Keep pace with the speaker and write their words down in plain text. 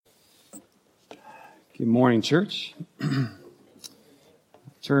Good morning, church.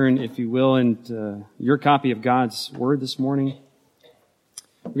 Turn, if you will, into your copy of God's Word this morning.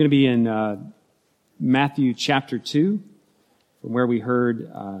 We're going to be in Matthew chapter 2, from where we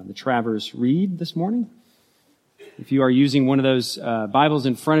heard the Travers read this morning. If you are using one of those Bibles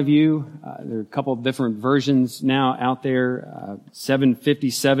in front of you, there are a couple of different versions now out there.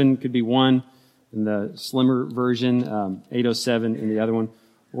 757 could be one, and the slimmer version, 807 in the other one.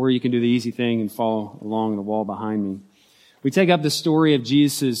 Or you can do the easy thing and follow along the wall behind me. We take up the story of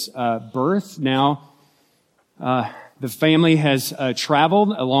Jesus' birth. Now, the family has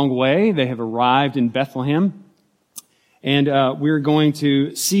traveled a long way. They have arrived in Bethlehem. And we're going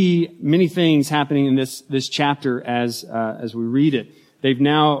to see many things happening in this chapter as we read it. They've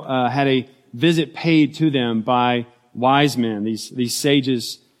now had a visit paid to them by wise men, these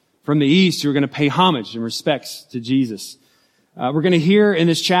sages from the east who are going to pay homage and respects to Jesus. We're going to hear in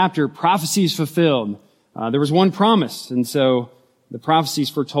this chapter prophecies fulfilled. There was one promise, and so the prophecies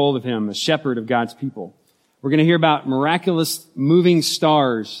foretold of him, a shepherd of God's people. We're going to hear about miraculous moving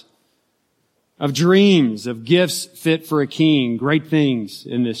stars, of dreams, of gifts fit for a king, great things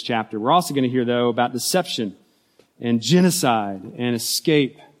in this chapter. We're also going to hear, though, about deception and genocide and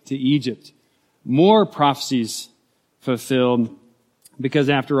escape to Egypt. More prophecies fulfilled because,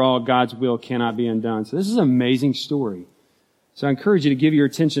 after all, God's will cannot be undone. So this is an amazing story. So I encourage you to give your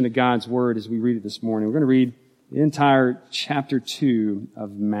attention to God's Word as we read it this morning. We're going to read the entire chapter 2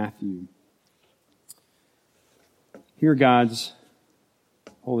 of Matthew. Hear God's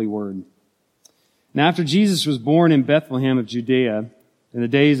holy word. Now after Jesus was born in Bethlehem of Judea in the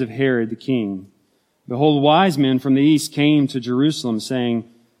days of Herod the king, behold, wise men from the east came to Jerusalem, saying,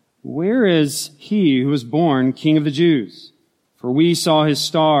 "Where is he who was born King of the Jews? For we saw his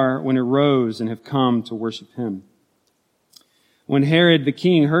star when it rose and have come to worship him." When Herod the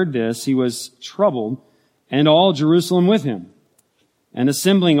king heard this, he was troubled, and all Jerusalem with him. And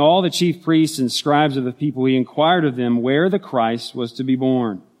assembling all the chief priests and scribes of the people, he inquired of them where the Christ was to be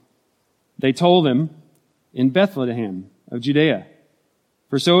born. They told him, "In Bethlehem of Judea.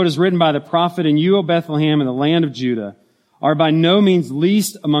 For so it is written by the prophet, and you, O Bethlehem, in the land of Judah, are by no means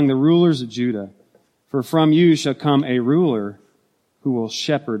least among the rulers of Judah. For from you shall come a ruler who will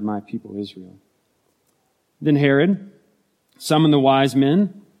shepherd my people Israel." Then Herod summoned the wise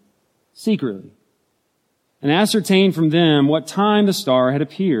men secretly and ascertained from them what time the star had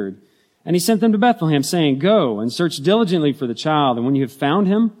appeared. And he sent them to Bethlehem, saying, "Go and search diligently for the child, and when you have found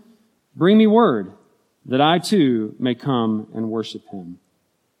him, bring me word, that I too may come and worship him."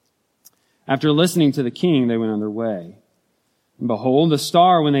 After listening to the king, they went on their way. And behold, the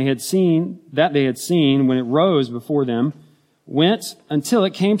star when they had seen, when it rose before them, went until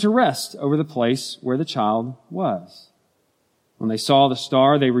it came to rest over the place where the child was. When they saw the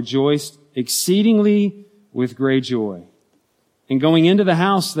star, they rejoiced exceedingly with great joy. And going into the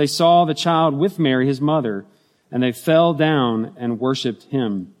house, they saw the child with Mary, his mother, and they fell down and worshipped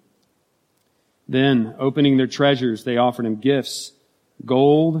him. Then, opening their treasures, they offered him gifts,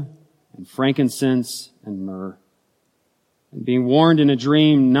 gold and frankincense and myrrh. And being warned in a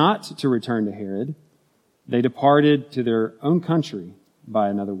dream not to return to Herod, they departed to their own country by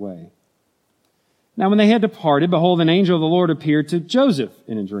another way. Now when they had departed, behold, an angel of the Lord appeared to Joseph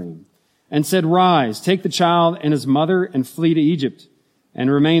in a dream and said, "Rise, take the child and his mother and flee to Egypt and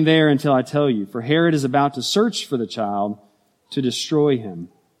remain there until I tell you, for Herod is about to search for the child to destroy him."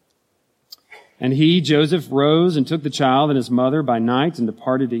 And he, Joseph, rose and took the child and his mother by night and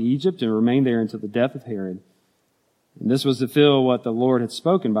departed to Egypt and remained there until the death of Herod. And this was to fulfill what the Lord had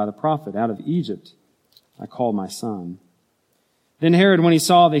spoken by the prophet, "Out of Egypt I called my son." Then Herod, when he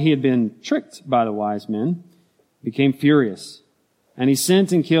saw that he had been tricked by the wise men, became furious. And he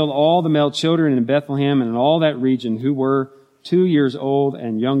sent and killed all the male children in Bethlehem and in all that region who were 2 years old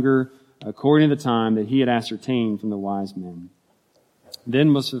and younger, according to the time that he had ascertained from the wise men.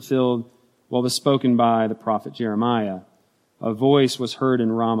 Then was fulfilled what was spoken by the prophet Jeremiah. A voice was heard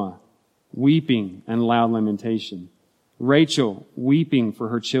in Ramah, weeping and loud lamentation. Rachel weeping for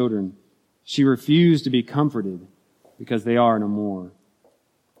her children. She refused to be comforted, because they are no more.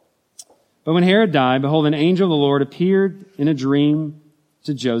 But when Herod died, behold, an angel of the Lord appeared in a dream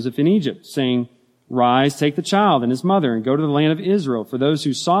to Joseph in Egypt, saying, "Rise, take the child and his mother, and go to the land of Israel, for those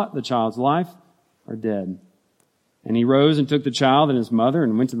who sought the child's life are dead." And he rose and took the child and his mother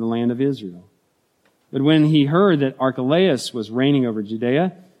and went to the land of Israel. But when he heard that Archelaus was reigning over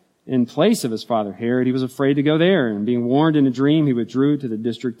Judea in place of his father Herod, he was afraid to go there, and being warned in a dream, he withdrew to the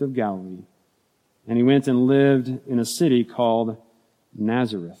district of Galilee. And he went and lived in a city called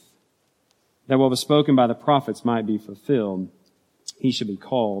Nazareth, that what was spoken by the prophets might be fulfilled. He should be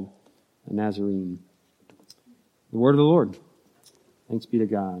called a Nazarene. The word of the Lord. Thanks be to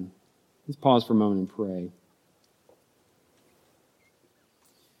God. Let's pause for a moment and pray.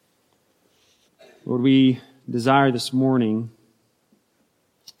 Lord, we desire this morning,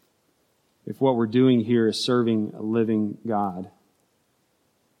 if what we're doing here is serving a living God,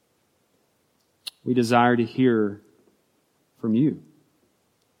 we desire to hear from you.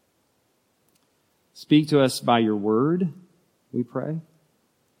 Speak to us by your word, we pray.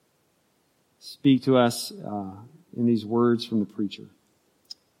 Speak to us in these words from the preacher.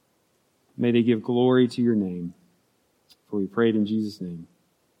 May they give glory to your name. For we prayed in Jesus' name.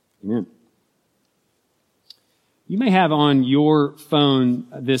 Amen. You may have on your phone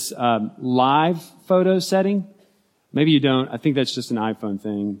this live photo setting. Maybe you don't. I think that's just an iPhone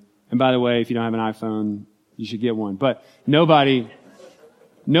thing. And by the way, if you don't have an iPhone, you should get one. But nobody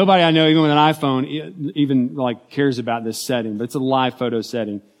I know, even with an iPhone, even like cares about this setting. But it's a live photo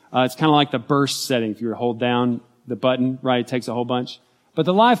setting. It's kind of like the burst setting. If you were to hold down the button, right, it takes a whole bunch. But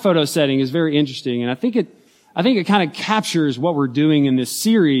the live photo setting is very interesting, and I think it kind of captures what we're doing in this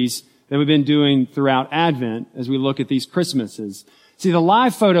series that we've been doing throughout Advent as we look at these Christmases. See, the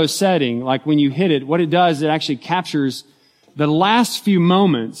live photo setting, like when you hit it, what it does, it actually captures the last few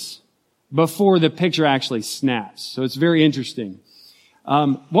moments before the picture actually snaps. So it's very interesting.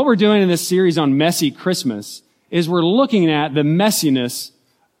 What we're doing in this series on Messy Christmas is we're looking at the messiness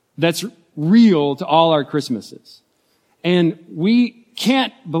that's real to all our Christmases. And we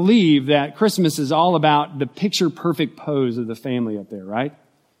can't believe that Christmas is all about the picture-perfect pose of the family up there, right?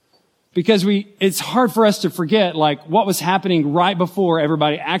 Because it's hard for us to forget, like, what was happening right before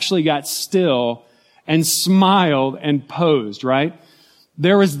everybody actually got still and smiled and posed, right?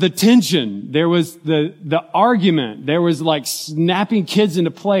 There was the tension. There was the argument. There was like snapping kids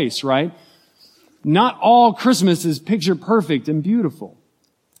into place, right? Not all Christmas is picture perfect and beautiful.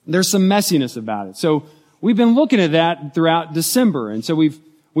 There's some messiness about it. So we've been looking at that throughout December. And so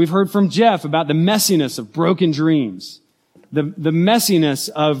we've heard from Jeff about the messiness of broken dreams, the messiness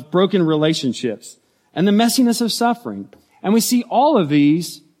of broken relationships, and the messiness of suffering. And we see all of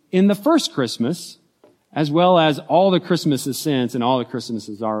these in the first Christmas, as well as all the Christmases since and all the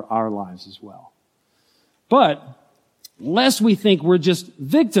Christmases are our lives as well. But lest we think we're just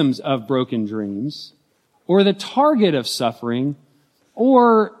victims of broken dreams, or the target of suffering,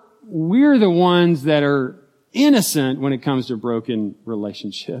 or we're the ones that are innocent when it comes to broken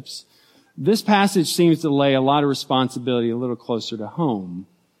relationships, this passage seems to lay a lot of responsibility a little closer to home.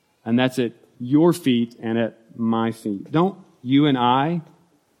 And that's at your feet and at my feet. Don't you and I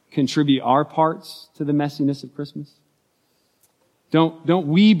contribute our parts to the messiness of Christmas? Don't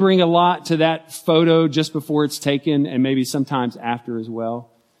we bring a lot to that photo just before it's taken and maybe sometimes after as well?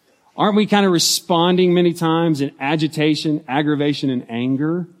 Aren't we kind of responding many times in agitation, aggravation, and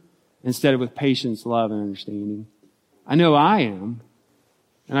anger instead of with patience, love, and understanding? I know I am,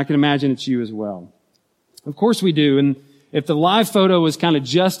 and I can imagine it's you as well. Of course we do, and if the live photo was kind of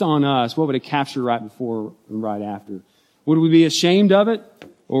just on us, what would it capture right before and right after? Would we be ashamed of it,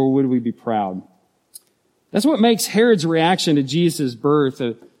 or would we be proud? That's what makes Herod's reaction to Jesus' birth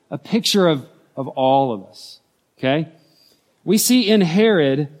a picture of all of us, okay? We see in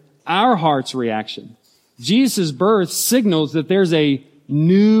Herod our heart's reaction. Jesus' birth signals that there's a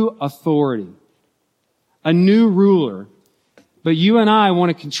new authority, a new ruler. But you and I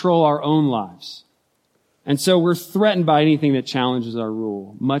want to control our own lives. And so we're threatened by anything that challenges our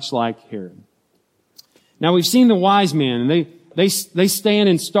rule, much like Herod. Now we've seen the wise men, and they stand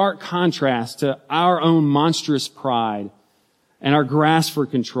in stark contrast to our own monstrous pride and our grasp for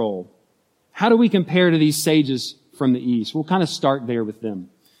control. How do we compare to these sages from the East? We'll kind of start there with them.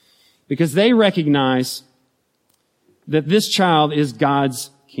 Because they recognize that this child is God's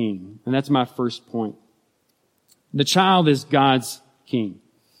king. And that's my first point. The child is God's king.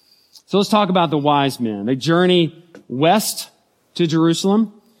 So let's talk about the wise men. They journey west to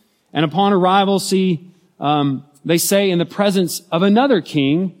Jerusalem, and upon arrival they say in the presence of another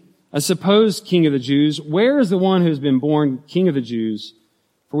king, a supposed king of the Jews, "Where is the one who has been born king of the Jews?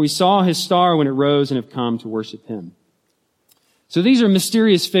 For we saw his star when it rose and have come to worship him." So these are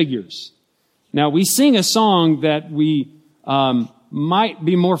mysterious figures. Now, we sing a song that we might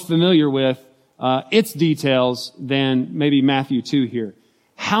be more familiar with its details than maybe Matthew 2 here.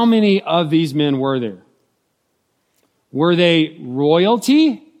 How many of these men were there? Were they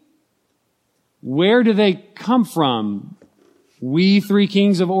royalty? Where do they come from? We three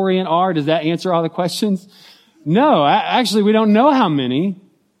kings of Orient are? Does that answer all the questions? No, actually, we don't know how many.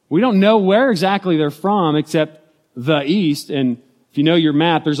 We don't know where exactly they're from except the east. And if you know your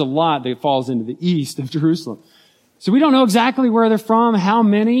map, there's a lot that falls into the east of Jerusalem. So we don't know exactly where they're from, how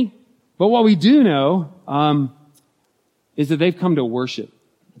many. But what we do know is that they've come to worship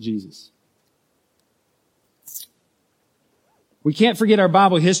Jesus. We can't forget our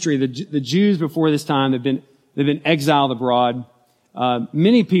Bible history. The Jews before this time, they've been exiled abroad.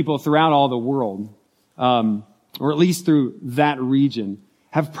 Many people throughout all the world, or at least through that region,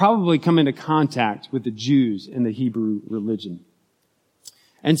 have probably come into contact with the Jews in the Hebrew religion.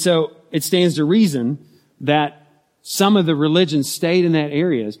 And so it stands to reason that some of the religions stayed in that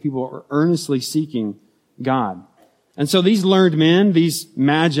area as people are earnestly seeking God. And so these learned men, these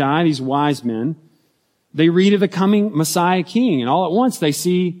magi, these wise men, they read of the coming Messiah King, and all at once they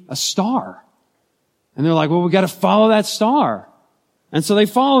see a star. And they're like, well, we've got to follow that star. And so they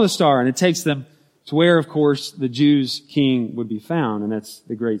follow the star, and it takes them to where, of course, the Jews' king would be found, and that's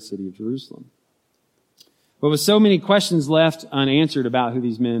the great city of Jerusalem. But with so many questions left unanswered about who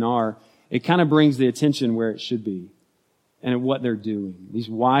these men are, it kind of brings the attention where it should be and at what they're doing. These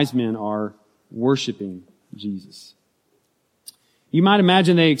wise men are worshiping Jesus. You might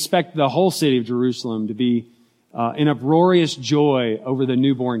imagine they expect the whole city of Jerusalem to be in uproarious joy over the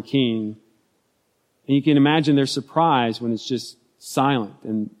newborn king. And you can imagine their surprise when it's just silent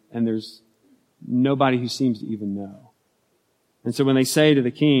and there's nobody who seems to even know. And so when they say to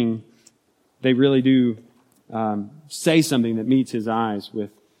the king, they really do say something that meets his eyes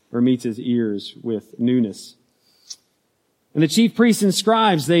with, or meets his ears with newness. And the chief priests and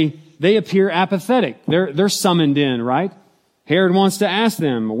scribes, they appear apathetic. They're summoned in, right? Herod wants to ask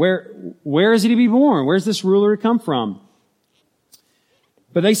them, where is he to be born? Where's this ruler to come from?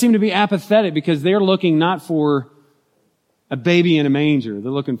 But they seem to be apathetic because they're looking not for a baby in a manger.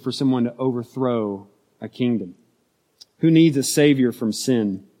 They're looking for someone to overthrow a kingdom. Who needs a savior from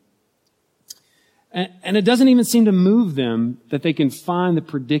sin? And it doesn't even seem to move them that they can find the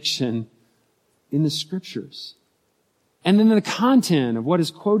prediction in the scriptures. And then the content of what is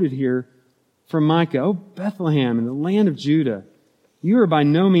quoted here from Micah, "O Bethlehem, in the land of Judah, you are by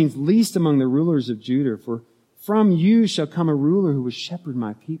no means least among the rulers of Judah, for from you shall come a ruler who will shepherd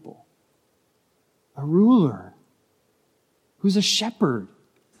my people." A ruler who's a shepherd.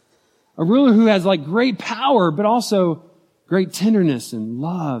 A ruler who has like great power, but also great tenderness and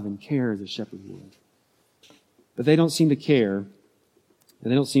love and care as a shepherd would. But they don't seem to care,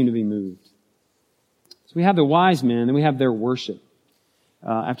 and they don't seem to be moved. So we have the wise men, and we have their worship.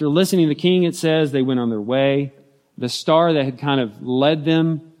 After listening to the king, it says they went on their way. The star that had kind of led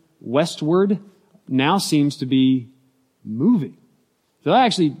them westward now seems to be moving. So they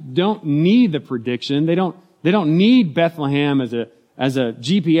actually don't need the prediction. They don't need Bethlehem as a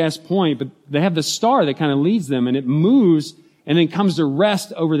GPS point, but they have the star that kind of leads them, and it moves and then comes to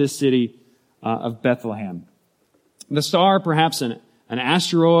rest over the city of Bethlehem. The star, perhaps an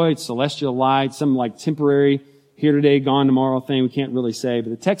asteroid, celestial light, some like temporary here today, gone tomorrow thing, we can't really say, but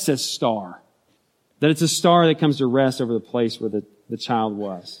the text says star. That it's a star that comes to rest over the place where the child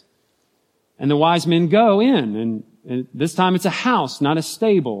was. And the wise men go in, and this time it's a house, not a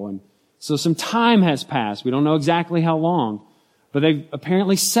stable. And so some time has passed. We don't know exactly how long, but they've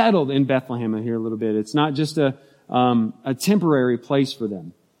apparently settled in Bethlehem here a little bit. It's not just a temporary place for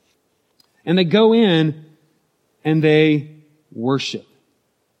them. And they go in and they worship.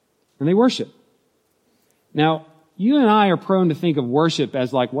 And they worship. Now, you and I are prone to think of worship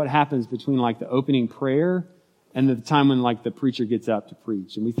as like what happens between like the opening prayer and the time when like the preacher gets up to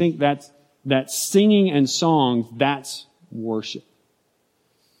preach. And we think that singing and songs, that's worship.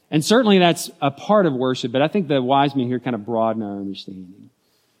 And certainly that's a part of worship, but I think the wise men here kind of broaden our understanding.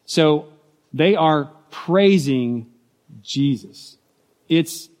 So they are praising Jesus.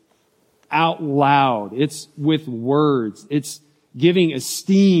 It's out loud. It's with words. It's giving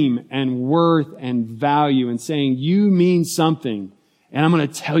esteem and worth and value and saying, you mean something, and I'm going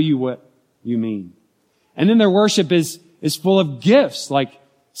to tell you what you mean. And then their worship is full of gifts, like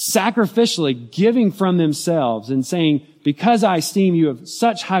sacrificially giving from themselves and saying, because I esteem you of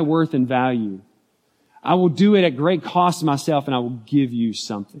such high worth and value, I will do it at great cost to myself and I will give you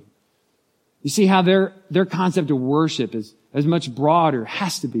something. You see how their concept of worship is much broader,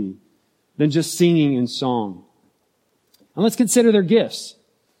 has to be, than just singing in song. And let's consider their gifts.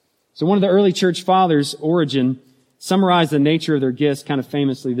 So one of the early church fathers, Origen, summarized the nature of their gifts kind of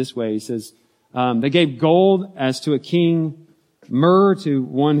famously this way. He says, they gave gold as to a king, myrrh to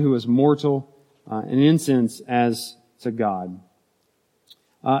one who was mortal, and incense as to God.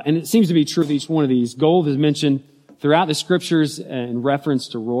 And it seems to be true of each one of these. Gold is mentioned throughout the scriptures in reference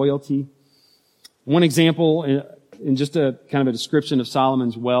to royalty. One example in just a kind of a description of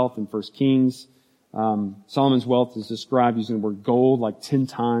Solomon's wealth in 1 Kings. Solomon's wealth is described using the word gold like 10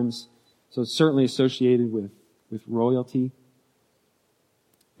 times. So it's certainly associated with royalty.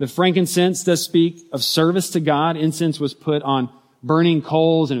 The frankincense does speak of service to God. Incense was put on burning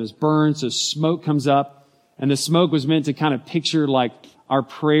coals and it was burned, so smoke comes up. And the smoke was meant to kind of picture like our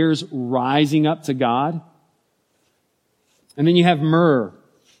prayers rising up to God. And then you have myrrh.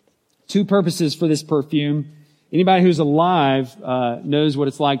 Two purposes for this perfume. Anybody who's alive knows what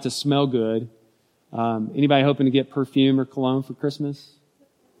it's like to smell good. Anybody hoping to get perfume or cologne for Christmas?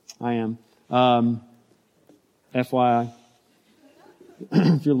 I am. FYI.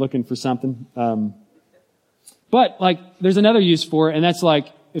 If you're looking for something. But like, there's another use for it, and that's like,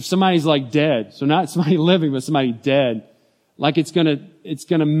 if somebody's like dead, so not somebody living, but somebody dead, like it's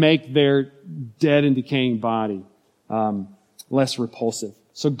gonna make their dead and decaying body, less repulsive.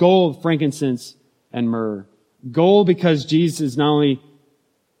 So gold, frankincense, and myrrh. Gold because Jesus is not only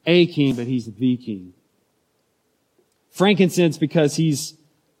a king, but he's the king. Frankincense because he's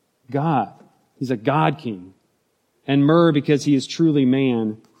God. He's a God king. And myrrh because he is truly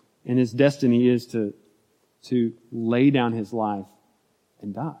man, and his destiny is to lay down his life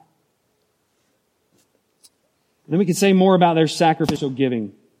and die. And then we can say more about their sacrificial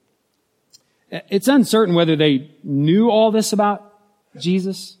giving. It's uncertain whether they knew all this about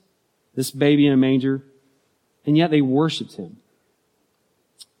Jesus, this baby in a manger, and yet they worshiped him.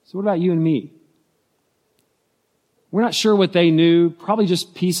 So what about you and me? We're not sure what they knew, probably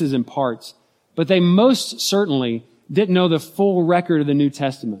just pieces and parts, but they most certainly didn't know the full record of the New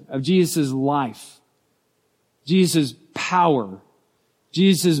Testament, of Jesus' life, Jesus' power,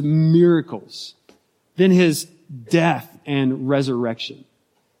 Jesus' miracles, then his death and resurrection.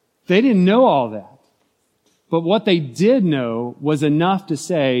 They didn't know all that. But what they did know was enough to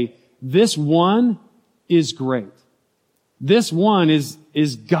say, this one is great. This one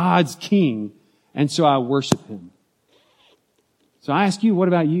is God's king, and so I worship him. So I ask you, what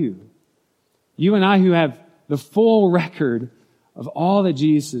about you? You and I who have the full record of all that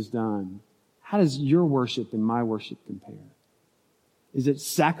Jesus has done, how does your worship and my worship compare? Is it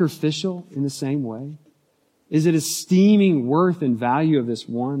sacrificial in the same way? Is it esteeming worth and value of this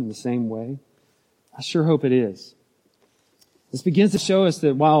one in the same way? I sure hope it is. This begins to show us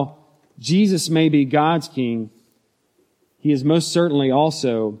that while Jesus may be God's king, he is most certainly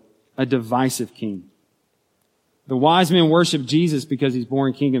also a divisive king. The wise men worship Jesus because he's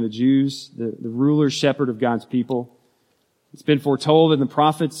born king of the Jews, the ruler, shepherd of God's people. It's been foretold in the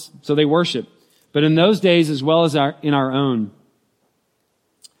prophets, so they worship. But in those days, as well as in our own,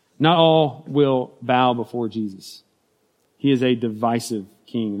 not all will bow before Jesus. He is a divisive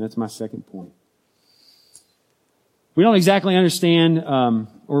king, and that's my second point. We don't exactly understand,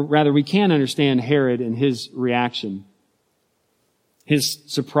 or rather we can understand Herod and his reaction, his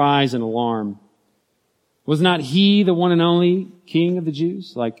surprise and alarm. Was not he the one and only king of the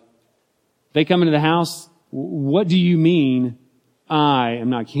Jews? Like, they come into the house, what do you mean I am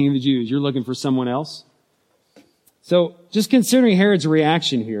not king of the Jews? You're looking for someone else? So, just considering Herod's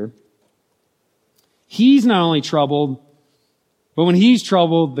reaction here, he's not only troubled, but when he's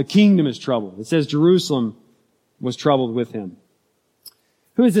troubled, the kingdom is troubled. It says Jerusalem was troubled with him.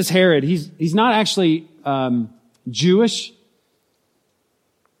 Who is this Herod? He's not actually Jewish.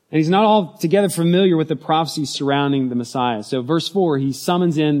 And he's not altogether familiar with the prophecies surrounding the Messiah. So verse 4, he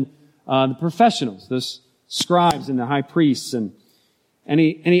summons in the professionals, those scribes and the high priests, and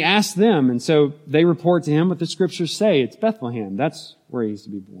he asks them. And so they report to him what the scriptures say. It's Bethlehem. That's where he's to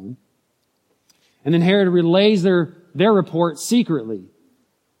be born. And then Herod relays their report secretly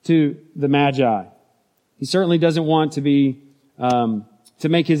to the Magi. He certainly doesn't want to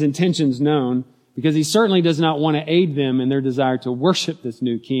make his intentions known, because he certainly does not want to aid them in their desire to worship this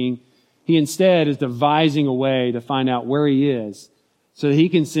new king. He instead is devising a way to find out where he is so that he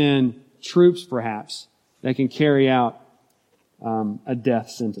can send troops, perhaps, that can carry out a death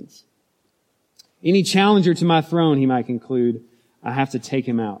sentence. Any challenger to my throne, he might conclude, I have to take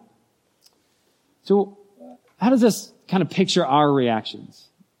him out. So how does this kind of picture our reactions?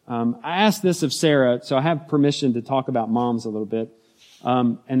 I asked this of Sarah, so I have permission to talk about moms a little bit.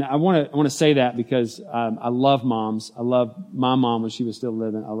 And I want to say that because I love moms. I love my mom when she was still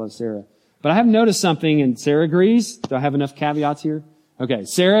living. I love Sarah. But I have noticed something, and Sarah agrees. Do I have enough caveats here? Okay,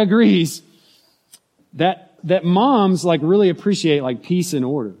 Sarah agrees that moms like really appreciate like peace and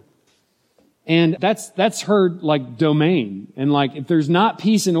order. And that's her like domain. And like if there's not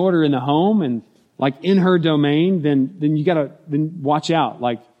peace and order in the home and like in her domain, then you gotta watch out.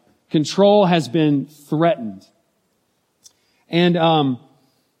 Like control has been threatened. And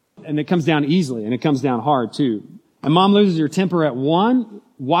it comes down easily, and it comes down hard too. And mom loses her temper at one,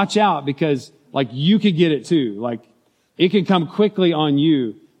 watch out, because like you could get it too. Like it could come quickly on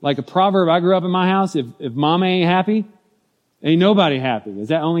you. Like a proverb I grew up in my house, if mama ain't happy, Ain't nobody happy. Is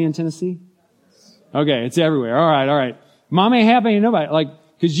that only in Tennessee? Okay, it's everywhere. All right. Mom ain't happy, ain't nobody. Like,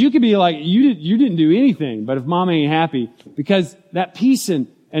 cause you could be like, you didn't do anything, but if mom ain't happy, because that peace and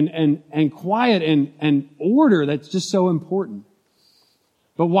quiet and order, that's just so important.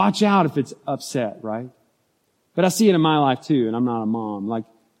 But watch out if it's upset, right? But I see it in my life too, and I'm not a mom. Like,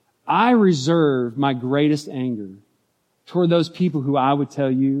 I reserve my greatest anger toward those people who I would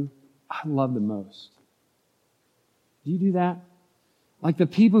tell you I love the most. Do you do that? Like the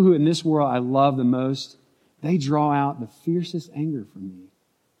people who in this world I love the most, they draw out the fiercest anger from me.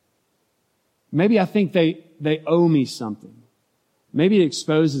 Maybe I think they owe me something. Maybe it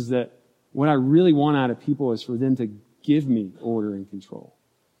exposes that what I really want out of people is for them to give me order and control.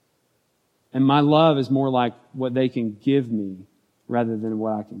 And my love is more like what they can give me rather than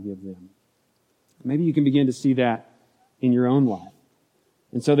what I can give them. Maybe you can begin to see that in your own life.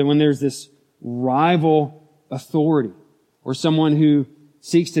 And so that when there's this rival authority or someone who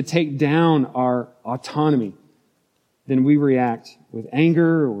seeks to take down our autonomy, then we react with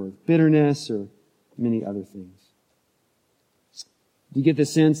anger or with bitterness or many other things. Do you get the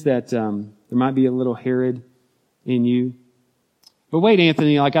sense that there might be a little Herod in you? But wait,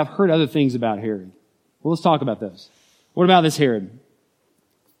 Anthony, like I've heard other things about Herod. Well, let's talk about those. What about this Herod?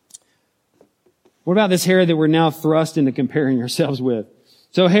 What about this Herod that we're now thrust into comparing ourselves with?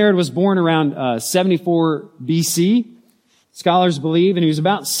 So Herod was born around 74 BC, scholars believe, and he was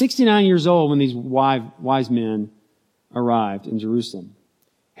about 69 years old when these wise men arrived in Jerusalem.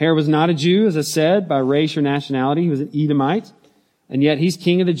 Herod was not a Jew, as I said, by race or nationality. He was an Edomite, and yet he's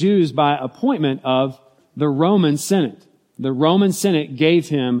king of the Jews by appointment of the Roman Senate. The Roman Senate gave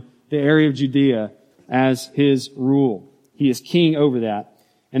him the area of Judea as his rule. He is king over that.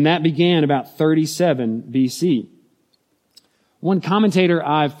 And that began about 37 BC. One commentator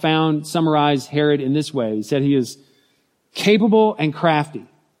I've found summarized Herod in this way. He said he is capable and crafty.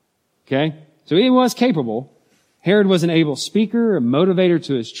 Okay? So he was capable. Herod was an able speaker, a motivator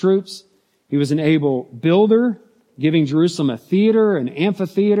to his troops. He was an able builder, giving Jerusalem a theater, an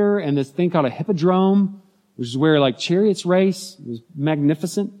amphitheater, and this thing called a hippodrome, which is where like chariots race. It was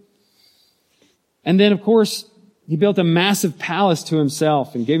magnificent. And then, of course, he built a massive palace to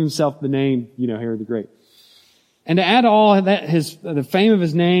himself and gave himself the name, Herod the Great. And to add all of that, the fame of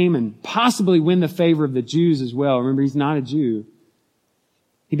his name and possibly win the favor of the Jews as well. Remember, he's not a Jew.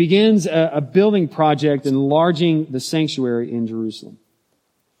 He begins a building project enlarging the sanctuary in Jerusalem.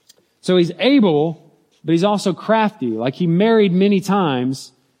 So he's able, but he's also crafty. Like he married many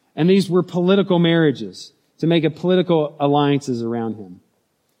times, and these were political marriages to make political alliances around him.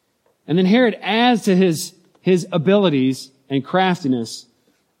 And then Herod adds to his abilities and craftiness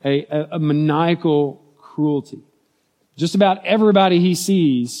a maniacal cruelty. Just about everybody he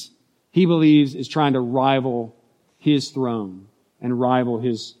sees, he believes is trying to rival his throne and rival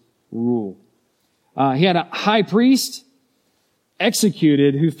his rule. He had a high priest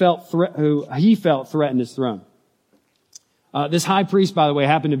executed who he felt threatened his throne. This high priest, by the way,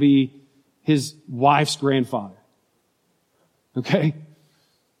 happened to be his wife's grandfather. Okay?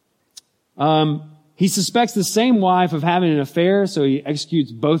 He suspects the same wife of having an affair, so he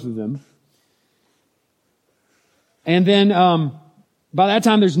executes both of them. And then, by that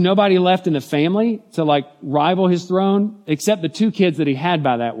time, there's nobody left in the family to rival his throne, except the two kids that he had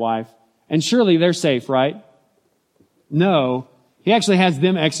by that wife. And surely they're safe, right? No. He actually has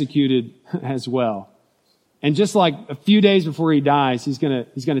them executed as well. And just like a few days before he dies, he's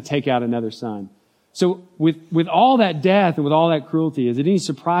gonna take out another son. So with all that death and with all that cruelty, is it any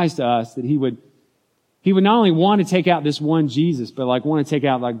surprise to us that he would not only want to take out this one Jesus, but want to take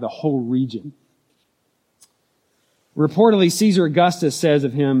out the whole region? Reportedly, Caesar Augustus says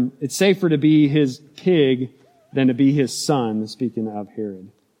of him, it's safer to be his pig than to be his son, speaking of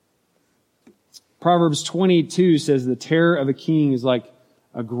Herod. Proverbs 22 says the terror of a king is like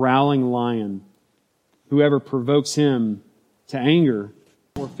a growling lion. Whoever provokes him to anger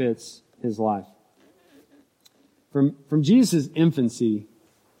forfeits his life. From Jesus' infancy,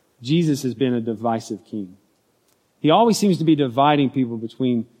 Jesus has been a divisive king. He always seems to be dividing people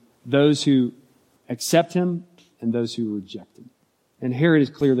between those who accept him and those who reject him. And Herod is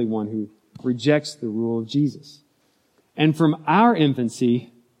clearly one who rejects the rule of Jesus. And from our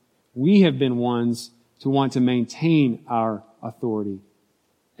infancy, we have been ones to want to maintain our authority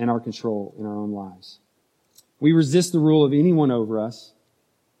and our control in our own lives. We resist the rule of anyone over us.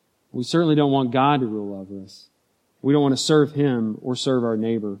 We certainly don't want God to rule over us. We don't want to serve him or serve our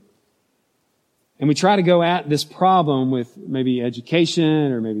neighbor. And we try to go at this problem with maybe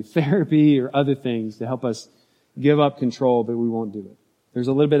education or maybe therapy or other things to help us give up control, but we won't do it. There's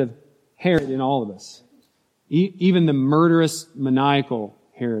a little bit of Herod in all of us. even the murderous, maniacal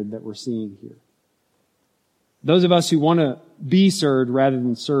Herod that we're seeing here. Those of us who want to be served rather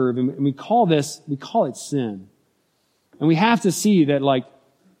than serve, and we call it sin. And we have to see that like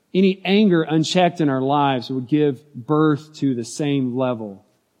any anger unchecked in our lives would give birth to the same level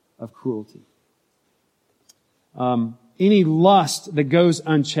of cruelty. Any lust that goes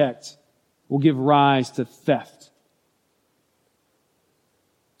unchecked will give rise to theft.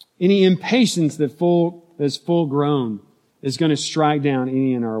 Any impatience that is full grown is going to strike down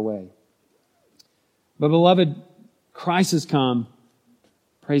any in our way. But beloved, Christ has come,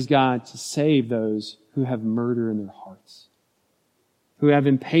 praise God, to save those who have murder in their hearts, who have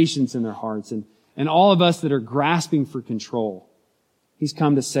impatience in their hearts, and all of us that are grasping for control. He's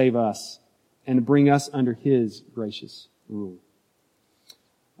come to save us and to bring us under His gracious rule.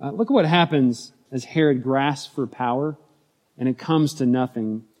 Look at what happens as Herod grasps for power and it comes to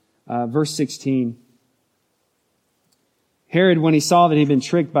nothing. Verse 16. Herod, when he saw that he had been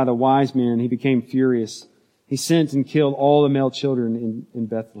tricked by the wise men, he became furious. He sent and killed all the male children in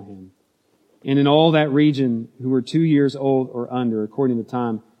Bethlehem and in all that region who were 2 years old or under, according to the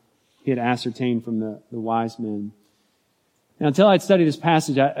time he had ascertained from the wise men. Now, until I'd studied this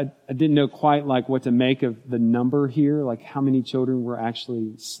passage, I didn't know quite like what to make of the number here, like how many children were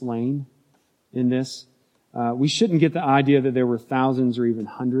actually slain in this. We shouldn't get the idea that there were thousands or even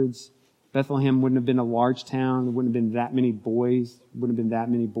hundreds. Bethlehem wouldn't have been a large town. There wouldn't have been that many boys. Wouldn't have been that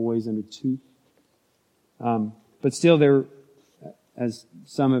many boys under 2. But still, there, as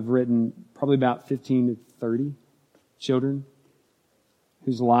some have written, probably about 15 to 30 children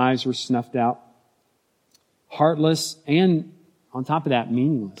whose lives were snuffed out. Heartless, and on top of that,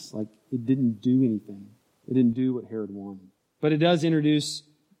 meaningless. Like, it didn't do anything. It didn't do what Herod wanted. But it does introduce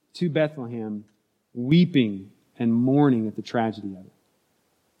to Bethlehem weeping and mourning at the tragedy of it.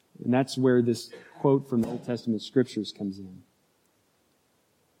 And that's where this quote from the Old Testament scriptures comes in.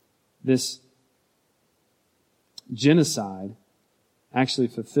 This genocide actually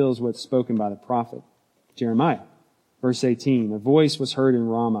fulfills what's spoken by the prophet Jeremiah. Verse 18, a voice was heard in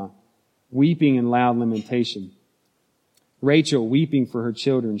Ramah, weeping in loud lamentation. Rachel weeping for her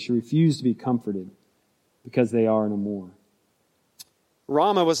children. She refused to be comforted because they are no more.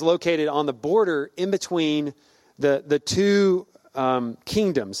 Ramah was located on the border in between the two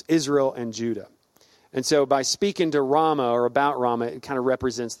kingdoms, Israel and Judah. And so by speaking to Ramah or about Ramah, it kind of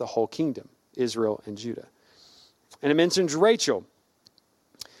represents the whole kingdom, Israel and Judah. And it mentions Rachel.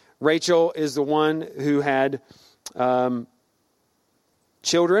 Rachel is the one who had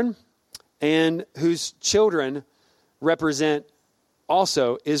children and whose children represent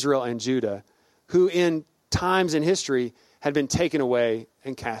also Israel and Judah, who in times in history had been taken away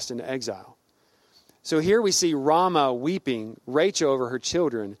and cast into exile. So here we see Ramah weeping, Rachel over her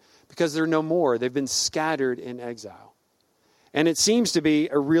children, because they're no more. They've been scattered in exile. And it seems to be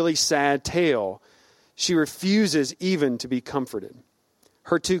a really sad tale. She refuses even to be comforted.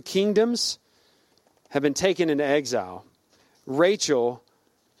 Her 2 kingdoms have been taken into exile. Rachel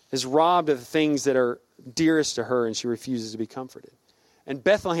is robbed of the things that are dearest to her, and she refuses to be comforted. And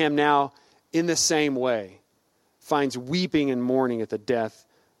Bethlehem now, in the same way, finds weeping and mourning at the death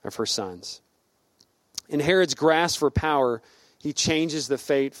of her sons. In Herod's grasp for power, he changes the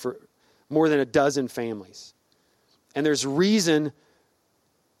fate for more than a dozen families. And there's reason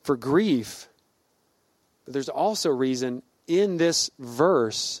for grief, but there's also reason in this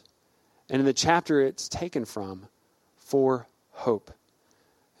verse and in the chapter it's taken from for hope.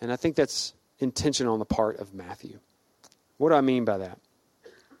 And I think that's intentional on the part of Matthew. What do I mean by that?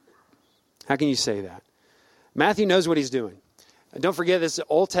 How can you say that? Matthew knows what he's doing. And don't forget this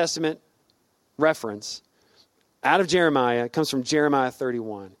Old Testament reference out of Jeremiah. It comes from Jeremiah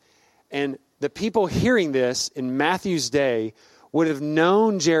 31. And the people hearing this in Matthew's day would have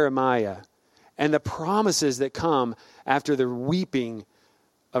known Jeremiah and the promises that come after the weeping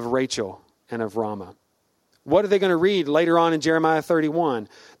of Rachel and of Ramah. What are they going to read later on in Jeremiah 31?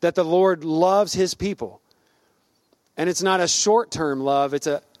 That the Lord loves His people. And it's not a short-term love, it's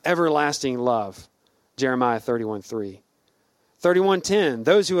an everlasting love. Jeremiah 31:3. 31:10,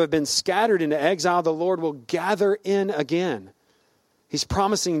 those who have been scattered into exile, the Lord will gather in again. He's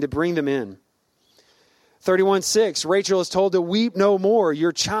promising to bring them in. 31:6, Rachel is told to weep no more.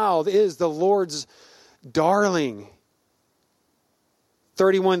 Your child is the Lord's darling.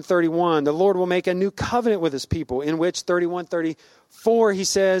 31:31, the Lord will make a new covenant with His people, in which 31:34, He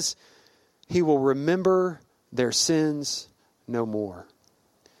says, He will remember their sins no more.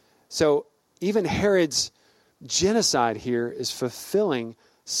 So even Herod's genocide here is fulfilling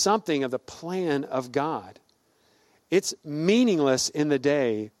something of the plan of God. It's meaningless in the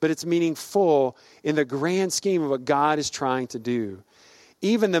day, but it's meaningful in the grand scheme of what God is trying to do.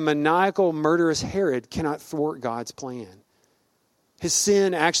 Even the maniacal, murderous Herod cannot thwart God's plan. His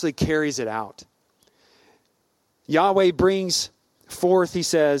sin actually carries it out. Yahweh brings forth, he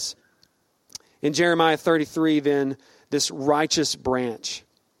says, in Jeremiah 33, then, this righteous branch.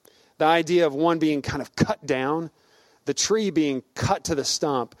 The idea of one being kind of cut down, the tree being cut to the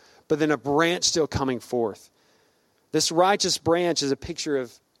stump, but then a branch still coming forth. This righteous branch is a picture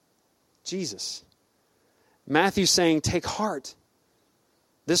of Jesus. Matthew's saying, take heart.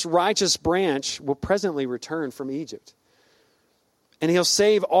 This righteous branch will presently return from Egypt. And he'll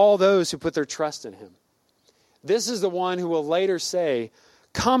save all those who put their trust in him. This is the one who will later say,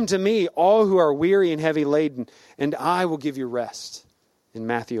 come to me, all who are weary and heavy laden, and I will give you rest. In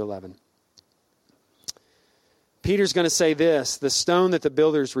Matthew 11. Peter's going to say this, the stone that the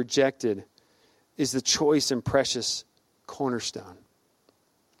builders rejected is the choice and precious cornerstone.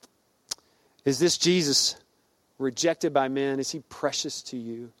 Is this Jesus rejected by men? Is he precious to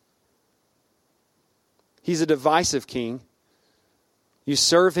you? He's a divisive king. You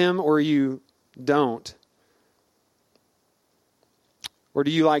serve him or you don't. Or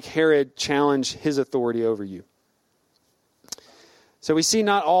do you, like Herod, challenge his authority over you? So we see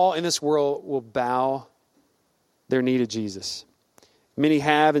not all in this world will bow their knee to Jesus. Many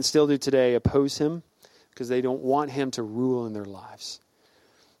have and still do today oppose him because they don't want him to rule in their lives.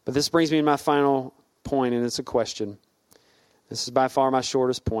 But this brings me to my final point, and it's a question. This is by far my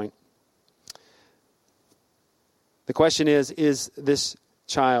shortest point. The question is this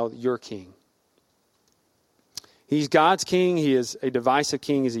child your king? He's God's king. He is a divisive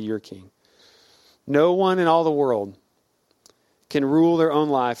king. Is he your king? No one in all the world can rule their own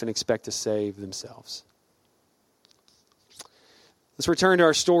life and expect to save themselves. Let's return to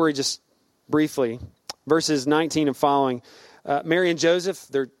our story just briefly. Verses 19 and following. Mary and Joseph,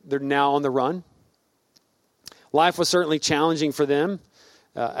 they're now on the run. Life was certainly challenging for them,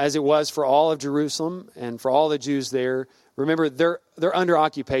 as it was for all of Jerusalem and for all the Jews there. Remember, they're under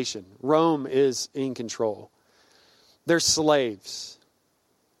occupation. Rome is in control. They're slaves.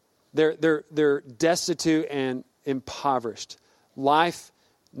 They're destitute and impoverished. Life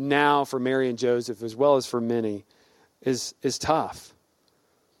now for Mary and Joseph, as well as for many, is tough.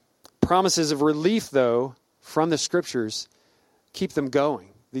 Promises of relief, though, from the Scriptures keep them going.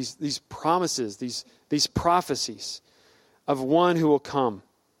 These promises, these prophecies of one who will come,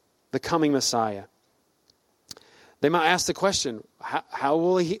 the coming Messiah. They might ask the question, how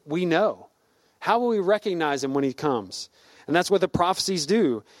will we know? How will we recognize him when he comes? And that's what the prophecies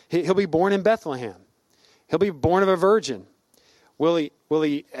do. He'll be born in Bethlehem. He'll be born of a virgin. Will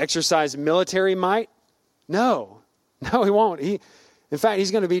he exercise military might? No, he won't. In fact,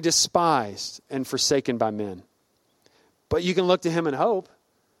 he's going to be despised and forsaken by men. But you can look to him in hope.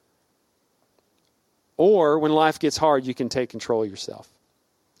 Or when life gets hard, you can take control yourself.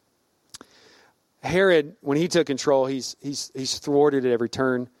 Herod, when he took control, he's thwarted at every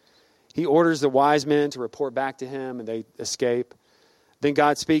turn. He orders the wise men to report back to him, and they escape. Then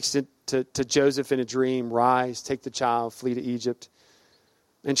God speaks to Joseph in a dream, rise, take the child, flee to Egypt.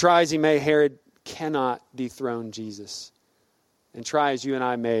 And try as he may, Herod cannot dethrone Jesus. And try as you and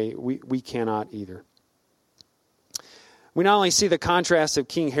I may, we cannot either. We not only see the contrast of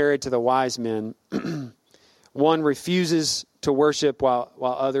King Herod to the wise men. One refuses to worship while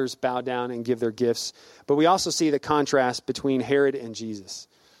others bow down and give their gifts. But we also see the contrast between Herod and Jesus.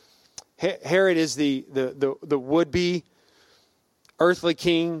 Herod is the would-be earthly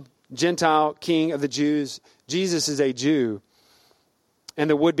king, Gentile king of the Jews. Jesus is a Jew and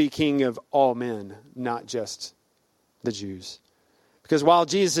the would-be king of all men, not just the Jews. Because while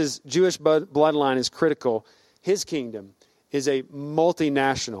Jesus' Jewish bloodline is critical, his kingdom is a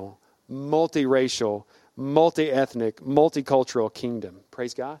multinational, multiracial, multi-ethnic, multicultural kingdom.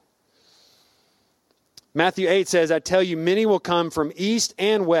 Praise God. Matthew 8 says, I tell you, many will come from east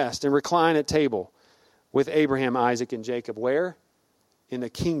and west and recline at table with Abraham, Isaac, and Jacob. Where? In the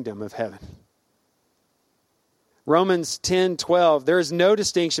kingdom of heaven. Romans 10:12, there is no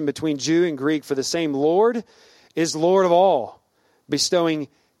distinction between Jew and Greek, for the same Lord is Lord of all, bestowing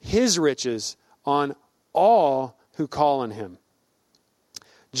his riches on all who call on him.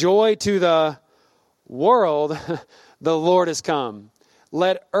 Joy to the world, the Lord has come.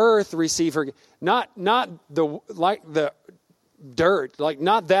 Let earth receive her. Not the dirt,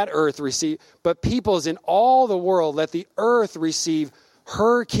 not that earth receive, but peoples in all the world, let the earth receive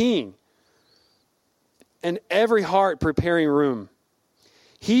her king. And every heart preparing room.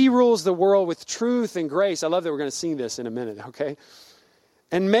 He rules the world with truth and grace. I love that we're going to sing this in a minute, okay?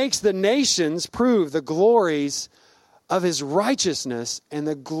 And makes the nations prove the glories of his righteousness and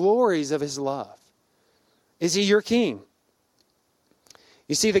the glories of his love. Is he your king?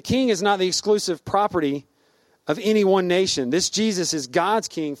 You see, the king is not the exclusive property of any one nation. This Jesus is God's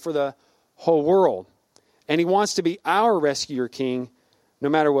king for the whole world. And he wants to be our rescuer king, no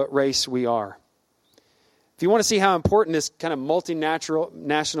matter what race we are. If you want to see how important this kind of national,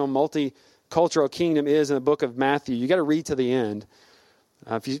 multicultural kingdom is in the book of Matthew, you got to read to the end.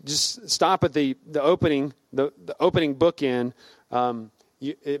 If you just stop at the opening bookend,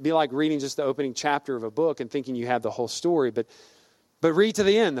 it'd be like reading just the opening chapter of a book and thinking you have the whole story. But read to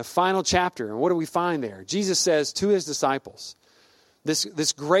the end, the final chapter, and what do we find there? Jesus says to his disciples,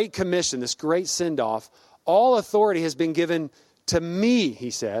 this great commission, this great send-off, all authority has been given to me, he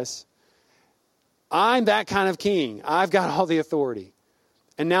says. I'm that kind of king. I've got all the authority.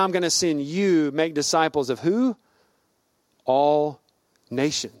 And now I'm going to send you, make disciples of who? All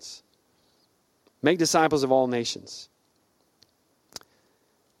nations. Make disciples of all nations.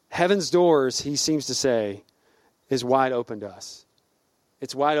 Heaven's doors, he seems to say, is wide open to us.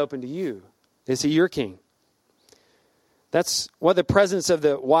 It's wide open to you. Is he your king? That's what the presence of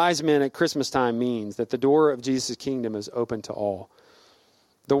the wise men at Christmas time means, that the door of Jesus' kingdom is open to all.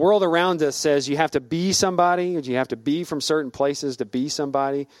 The world around us says you have to be somebody, or you have to be from certain places to be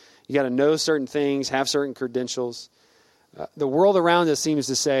somebody. You got to know certain things, have certain credentials. The world around us seems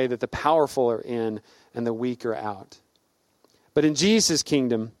to say that the powerful are in and the weak are out. But in Jesus'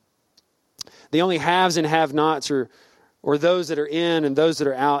 kingdom, the only haves and have-nots or those that are in and those that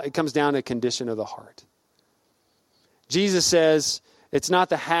are out, it comes down to a condition of the heart. Jesus says it's not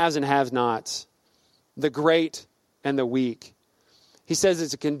the haves and have-nots, the great and the weak. He says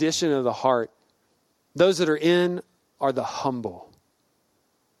it's a condition of the heart. Those that are in are the humble.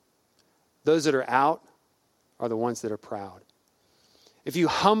 Those that are out are the ones that are proud. If you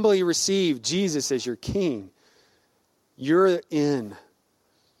humbly receive Jesus as your king, you're in.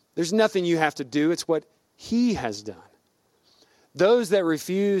 There's nothing you have to do. It's what he has done. Those that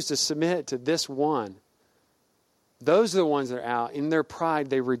refuse to submit to this one, those are the ones that are out. In their pride,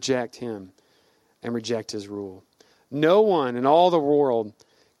 they reject him and reject his rule. No one in all the world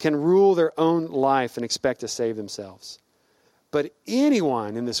can rule their own life and expect to save themselves. But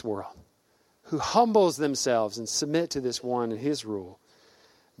anyone in this world who humbles themselves and submit to this one and his rule,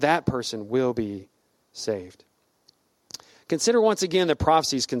 that person will be saved. Consider once again the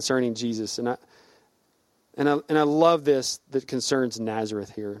prophecies concerning Jesus. And I love this that concerns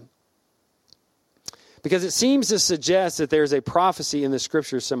Nazareth here. Because it seems to suggest that there's a prophecy in the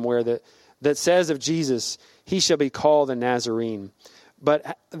scripture somewhere that says of Jesus, he shall be called a Nazarene.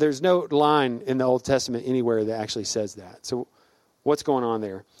 But there's no line in the Old Testament anywhere that actually says that. So what's going on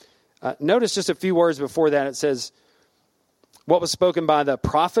there? Notice just a few words before that. It says, what was spoken by the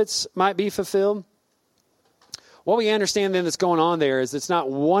prophets might be fulfilled. What we understand then that's going on there is it's not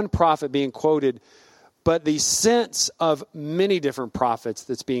one prophet being quoted, but the sense of many different prophets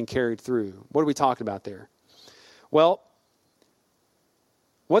that's being carried through. What are we talking about there? Well,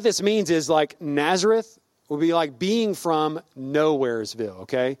 what this means is like Nazareth would be like being from Nowheresville,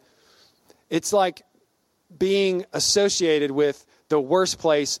 okay? It's like being associated with the worst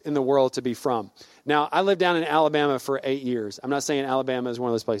place in the world to be from. Now, I lived down in Alabama for 8 years. I'm not saying Alabama is one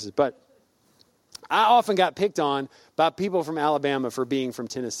of those places, but I often got picked on by people from Alabama for being from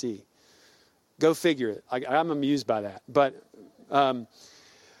Tennessee. Go figure it. I'm amused by that. But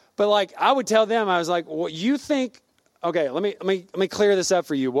like I would tell them, I was like, what you think, okay, let me clear this up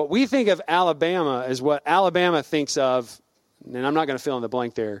for you. What we think of Alabama is what Alabama thinks of, and I'm not going to fill in the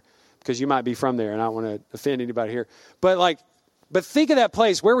blank there because you might be from there and I don't want to offend anybody here. But think of that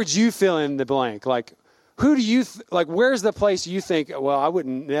place. Where would you fill in the blank? Like, who do you, where's the place you think, well, I would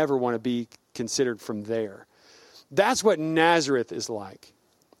never want to be considered from there? That's what Nazareth is like.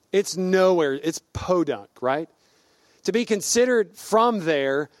 It's nowhere. It's podunk, right? To be considered from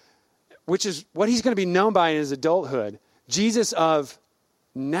there, which is what he's going to be known by in his adulthood. Jesus of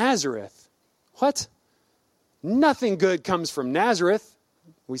Nazareth. What? Nothing good comes from Nazareth,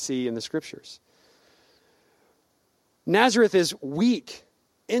 we see in the scriptures. Nazareth is weak,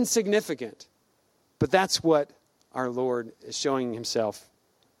 insignificant, but that's what our Lord is showing himself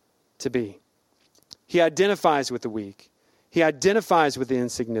to be. He identifies with the weak. He identifies with the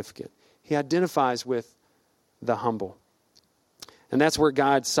insignificant. He identifies with the humble. And that's where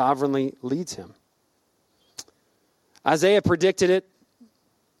God sovereignly leads him. Isaiah predicted it.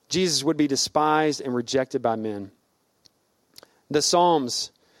 Jesus would be despised and rejected by men. The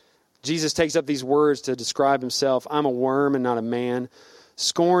Psalms, Jesus takes up these words to describe himself. I'm a worm and not a man,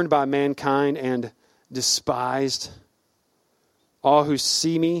 scorned by mankind and despised. All who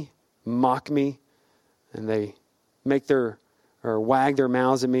see me mock me, and they wag their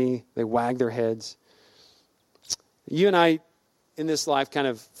mouths at me. They wag their heads. You and I, in this life, kind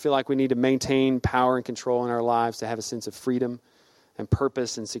of feel like we need to maintain power and control in our lives to have a sense of freedom and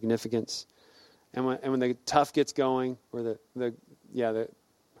purpose and significance. And when the tough gets going, or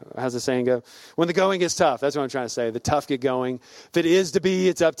how's the saying go? When the going gets tough, that's what I'm trying to say. The tough get going. If it is to be,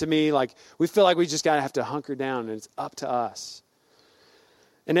 it's up to me. Like, we feel like we just got to have to hunker down, and it's up to us.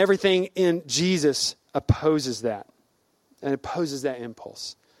 And everything in Jesus opposes that, and opposes that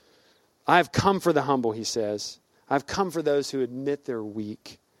impulse. I've come for the humble, he says. I've come for those who admit they're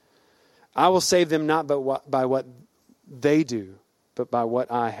weak. I will save them not by what they do, but by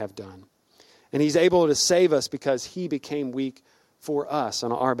what I have done. And he's able to save us because he became weak for us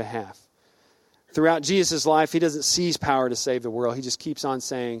on our behalf. Throughout Jesus' life, he doesn't seize power to save the world. He just keeps on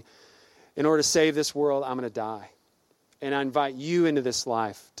saying, in order to save this world, I'm going to die. And I invite you into this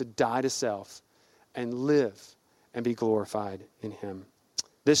life to die to self and live and be glorified in him.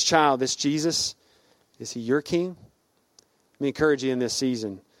 This child, this Jesus, is he your king? Let me encourage you in this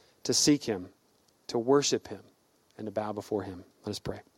season to seek him, to worship him, and to bow before him. Let us pray.